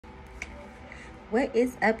What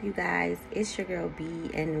is up, you guys? It's your girl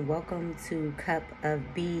B, and welcome to Cup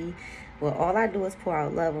of B. Well, all I do is pour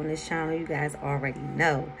out love on this channel. You guys already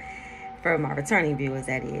know. For my returning viewers,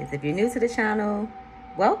 that is. If you're new to the channel,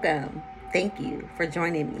 welcome. Thank you for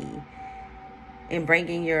joining me in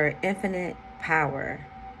bringing your infinite power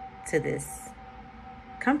to this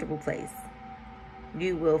comfortable place.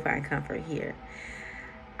 You will find comfort here.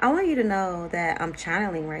 I want you to know that I'm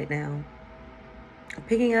channeling right now. I'm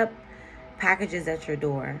picking up packages at your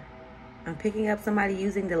door. I'm picking up somebody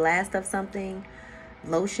using the last of something,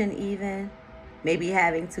 lotion even, maybe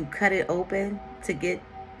having to cut it open to get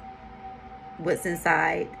what's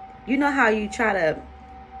inside. You know how you try to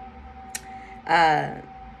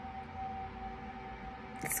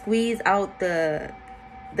squeeze out the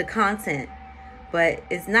content, but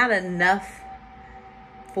it's not enough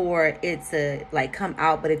for it to like come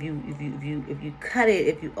out. But if you cut it,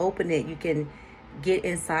 if you open it, you can get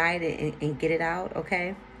inside and get it out.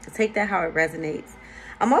 Okay, so take that how it resonates.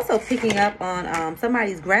 I'm also picking up on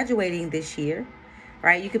somebody's graduating this year,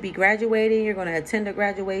 right? You could be graduating, you're going to attend a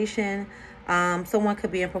graduation. Someone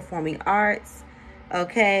could be in performing arts.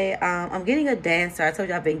 Okay, I'm getting a dancer. I told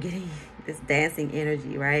you I've been getting this dancing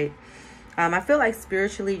energy, right? I feel like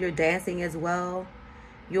spiritually you're dancing as well.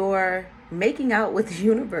 You're making out with the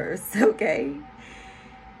universe. Okay,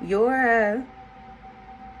 you're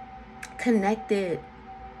connected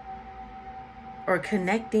or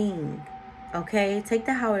connecting. Okay, take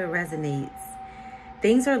that how it resonates.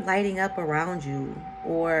 Things are lighting up around you,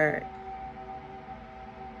 or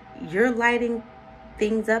you're lighting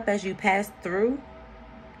things up as you pass through.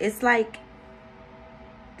 It's like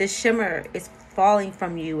the shimmer is falling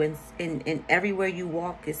from you, and everywhere you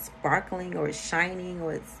walk is sparkling, or it's shining,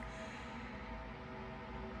 or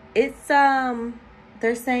it's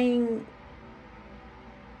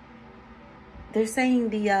they're saying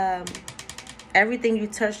the everything you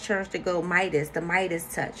touch turns to gold. The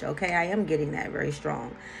Midas touch. Okay, I am getting that very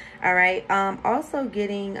strong. All right, also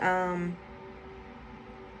getting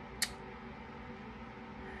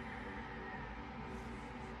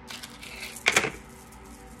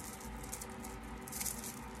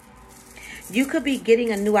you could be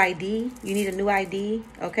getting a new ID. You need a new ID,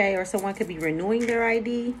 okay? Or someone could be renewing their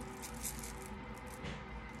ID.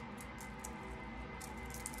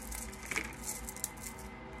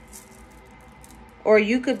 Or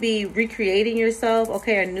you could be recreating yourself,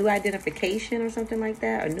 okay? A new identification or something like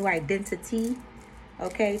that. A new identity,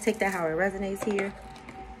 okay? Take that how it resonates here.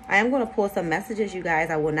 I am going to pull some messages, you guys.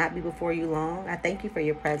 I will not be before you long. I thank you for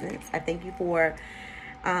your presence. I thank you for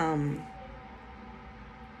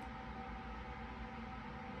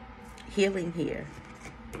healing here.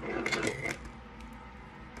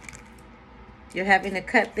 You're having to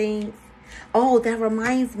cut things. Oh, that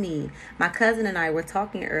reminds me. My cousin and I were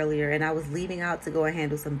talking earlier, and I was leaving out to go and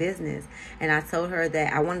handle some business. And I told her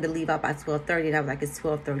that I wanted to leave out by 12:30, and I was like, it's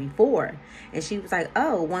 12:34. And she was like,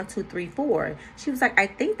 oh, 1, 2, 3, 4. She was like, I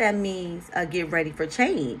think that means get ready for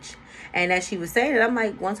change. And as she was saying it, I'm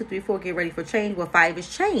like, 1, 2, 3, 4, get ready for change. Well, 5 is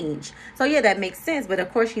change. So yeah, that makes sense. But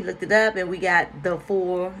of course, she looked it up, and we got the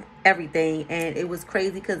full everything. And it was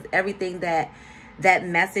crazy because everything that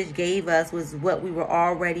message gave us was what we were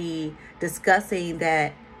already discussing,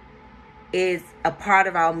 that is a part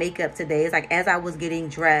of our makeup today. It's like, as I was getting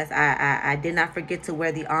dressed, I did not forget to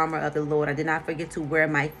wear the armor of the Lord. I did not forget to wear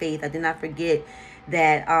my faith. I did not forget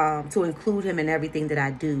that to include him in everything that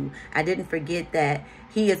I do. I didn't forget that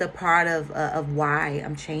he is a part of why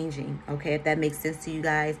I'm changing. Okay, if that makes sense to you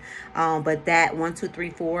guys. But that 1, 2,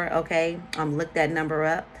 3, 4. Okay, look that number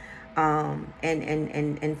up.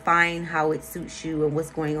 And find how it suits you and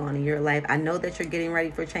what's going on in your life. I know that you're getting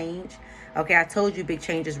ready for change. Okay, I told you big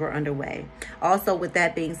changes were underway. Also, with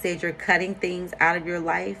that being said, you're cutting things out of your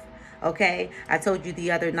life. Okay, I told you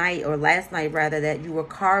the other night, or last night rather, that you were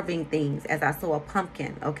carving things, as I saw a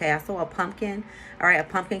pumpkin. Okay, I saw a pumpkin. All right, a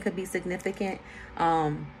pumpkin could be significant.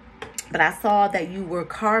 But I saw that you were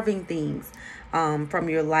carving things from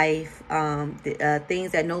your life,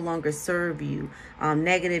 things that no longer serve you,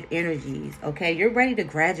 negative energies. Okay, you're ready to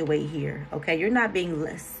graduate here. Okay, you're not being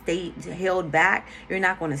held back. You're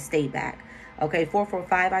not going to stay back. Okay,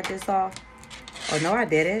 445 I just saw. Oh no, I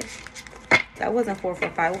didn't. That wasn't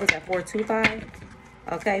 445. What was that? 425.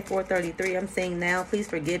 Okay, 433. I'm saying now. Please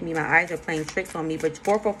forgive me. My eyes are playing tricks on me. But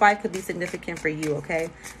 445 could be significant for you. Okay.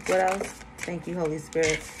 What else? Thank you, Holy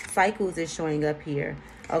Spirit. Cycles is showing up here.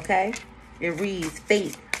 Okay. It reads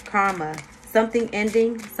fate, karma, something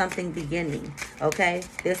ending, something beginning. Okay.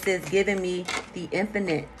 This is giving me the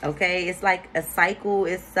infinite. Okay. It's like a cycle.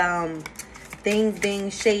 It's things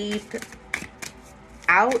being shaped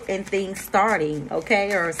out and things starting,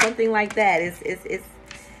 okay, or something like that. It's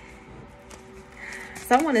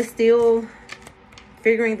someone is still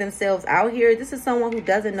figuring themselves out here. This is someone who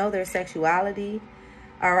doesn't know their sexuality.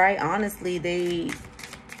 All right, honestly,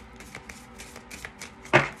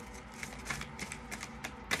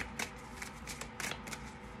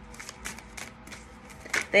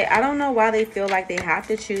 I don't know why they feel like they have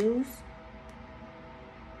to choose.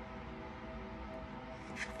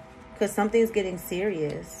 Because something's getting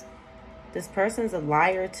serious. This person's a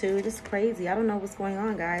liar too. This is crazy. I don't know what's going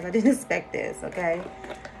on, guys. I didn't expect this, okay?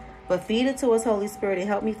 But feed it to us, Holy Spirit, and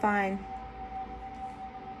help me find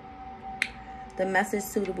the message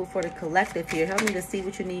suitable for the collective here. Help me to see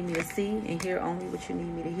what you need me to see and hear only what you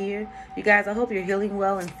need me to hear. You guys, I hope you're healing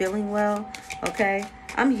well and feeling well, okay?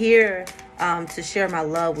 I'm here to share my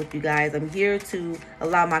love with you guys. I'm here to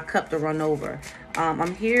allow my cup to run over.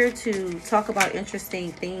 I'm here to talk about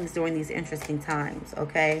interesting things during these interesting times,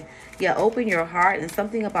 okay? Yeah, open your heart, and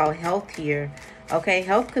something about health here, okay?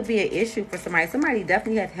 Health could be an issue for somebody. Somebody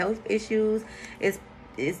definitely has health issues. It's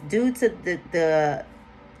due to the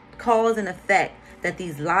cause and effect that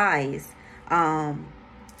these lies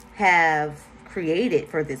have created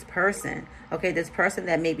for this person. Okay, this person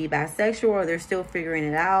that may be bisexual, or they're still figuring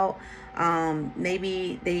it out.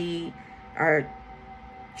 Maybe they are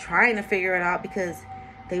trying to figure it out because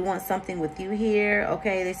they want something with you here.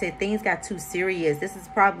 Okay, they said things got too serious. This is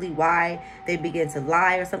probably why they begin to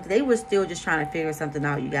lie or something. They were still just trying to figure something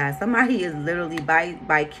out, you guys. Somebody is literally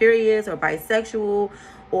bi-curious or bisexual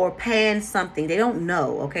or pan something. They don't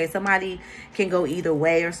know, okay? Somebody can go either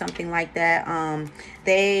way or something like that.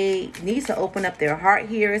 They need to open up their heart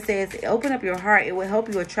here. It says, open up your heart. It will help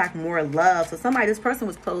you attract more love. So this person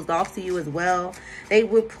was closed off to you as well. They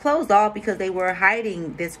were closed off because they were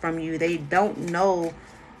hiding this from you. They don't know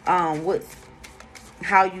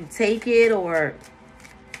how you take it, or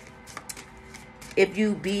if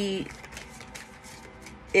you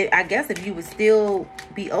I guess if you would still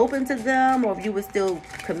be open to them, or if you would still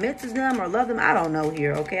commit to them or love them. I don't know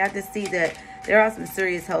here, okay? I just see that there are some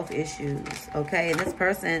serious health issues, okay? And this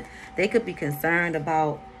person, they could be concerned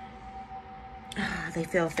about, they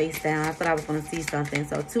fell face down. I thought I was going to see something.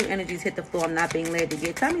 So 2 energies hit the floor. I'm not being led to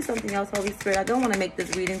get. Tell me something else, Holy Spirit. I don't want to make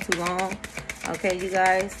this reading too long, okay, you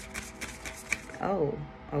guys? Oh,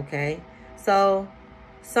 okay. So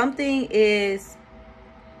somebody is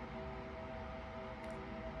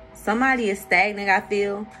stagnant, I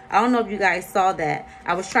feel. I don't know if you guys saw that.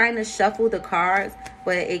 I was trying to shuffle the cards,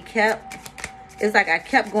 but it's like I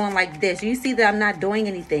kept going like this. You see that I'm not doing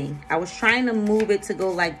anything. I was trying to move it to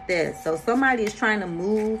go like this. So somebody is trying to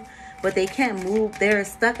move, but they can't move. They're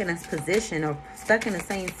stuck in a position or stuck in the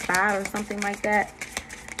same spot or something like that.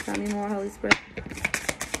 Tell me more, Holy Spirit.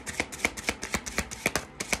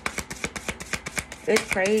 It's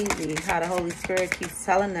crazy how the Holy Spirit keeps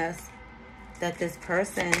telling us that this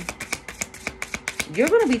person, you're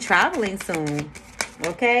going to be traveling soon,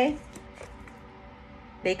 okay?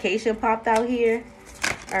 Vacation popped out here,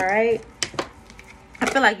 all right? I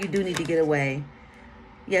feel like you do need to get away.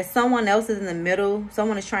 Yes, someone else is in the middle.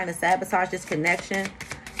 Someone is trying to sabotage this connection.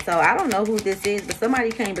 So I don't know who this is, but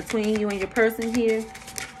somebody came between you and your person here,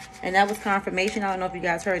 and that was confirmation. I don't know if you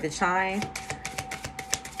guys heard the chime.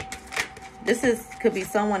 This could be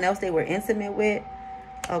someone else they were intimate with,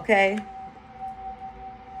 okay?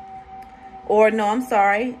 Or no, I'm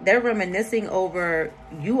sorry. They're reminiscing over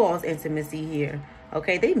you all's intimacy here.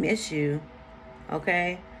 Okay, they miss you.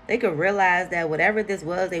 Okay, they could realize that whatever this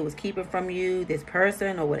was they was keeping from you, this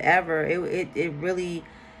person or whatever, it really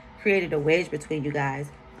created a wedge between you guys.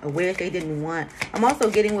 A wedge they didn't want. I'm also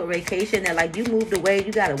getting with vacation that like you moved away,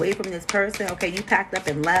 you got away from this person. Okay, you packed up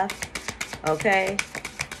and left. Okay.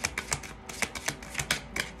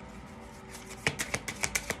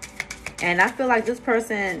 And I feel like this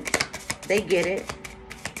person, they get it.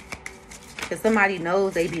 Because somebody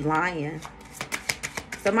knows they be lying.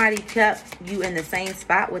 Somebody kept you in the same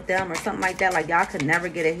spot with them or something like that. Like y'all could never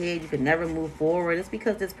get ahead. You could never move forward. It's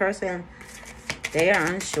because this person, they are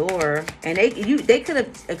unsure. And they could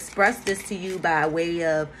have expressed this to you by way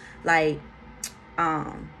of like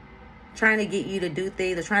trying to get you to do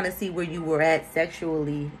things or trying to see where you were at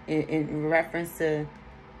sexually in reference to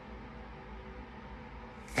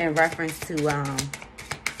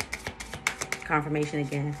confirmation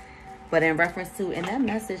again, but in reference to, and that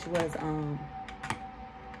message was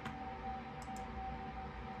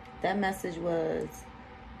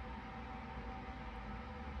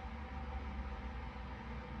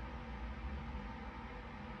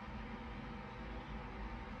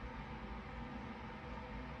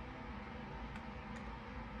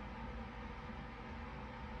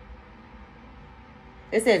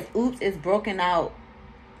It says, oops, it's broken out.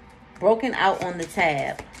 Broken out on the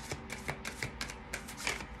tab.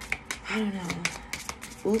 I don't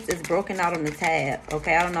know. Oops, it's broken out on the tab.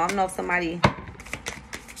 Okay, I don't know. I don't know if somebody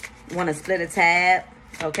want to split a tab.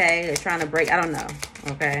 Okay, they're trying to break. I don't know.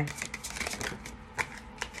 Okay.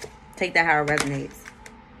 Take that how it resonates.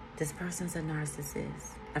 This person's a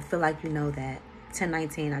narcissist. I feel like you know that.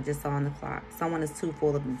 10:19, I just saw on the clock. Someone is too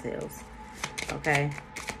full of themselves. Okay.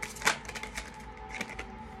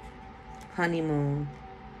 Honeymoon.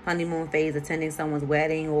 Honeymoon phase, attending someone's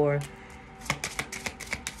wedding, or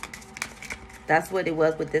that's what it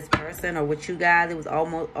was with this person or with you guys. It was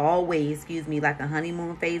always, excuse me, like a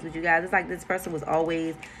honeymoon phase with you guys. It's like this person was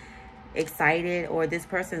always excited, or this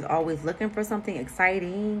person is always looking for something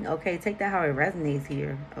exciting. Okay, take that how it resonates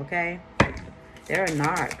here. Okay, they're a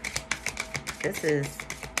narc. This is,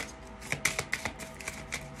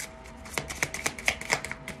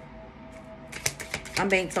 I'm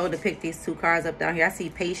being told to pick these two cards up down here. I see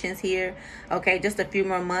patience here. Okay, just a few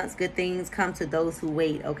more months. Good things come to those who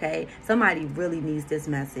wait. Okay, somebody really needs this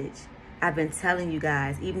message. I've been telling you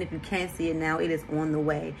guys, even if you can't see it now, it is on the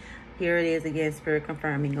way. Here it is again, Spirit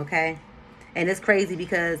confirming. Okay, and it's crazy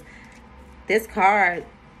because this card,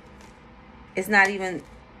 it's not even,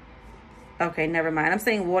 okay, never mind. I'm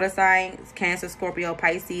saying water signs, Cancer, Scorpio,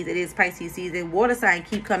 Pisces. It is Pisces season. Water sign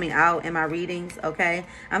keep coming out in my readings. Okay,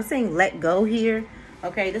 I'm saying let go here.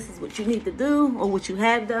 Okay, this is what you need to do, or what you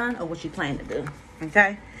have done, or what you plan to do.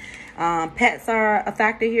 Okay, pets are a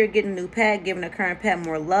factor here. Getting a new pet, giving a current pet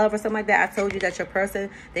more love or something like that. I told you that your person,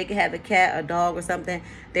 they can have a cat, a dog, or something.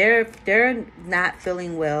 They're not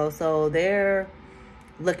feeling well, so they're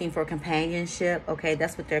looking for companionship. Okay,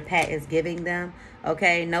 that's what their pet is giving them.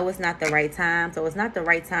 Okay, no, it's not the right time. So it's not the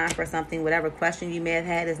right time for something. Whatever question you may have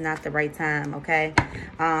had is not the right time. Okay,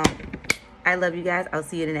 I love you guys. I'll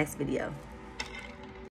see you in the next video.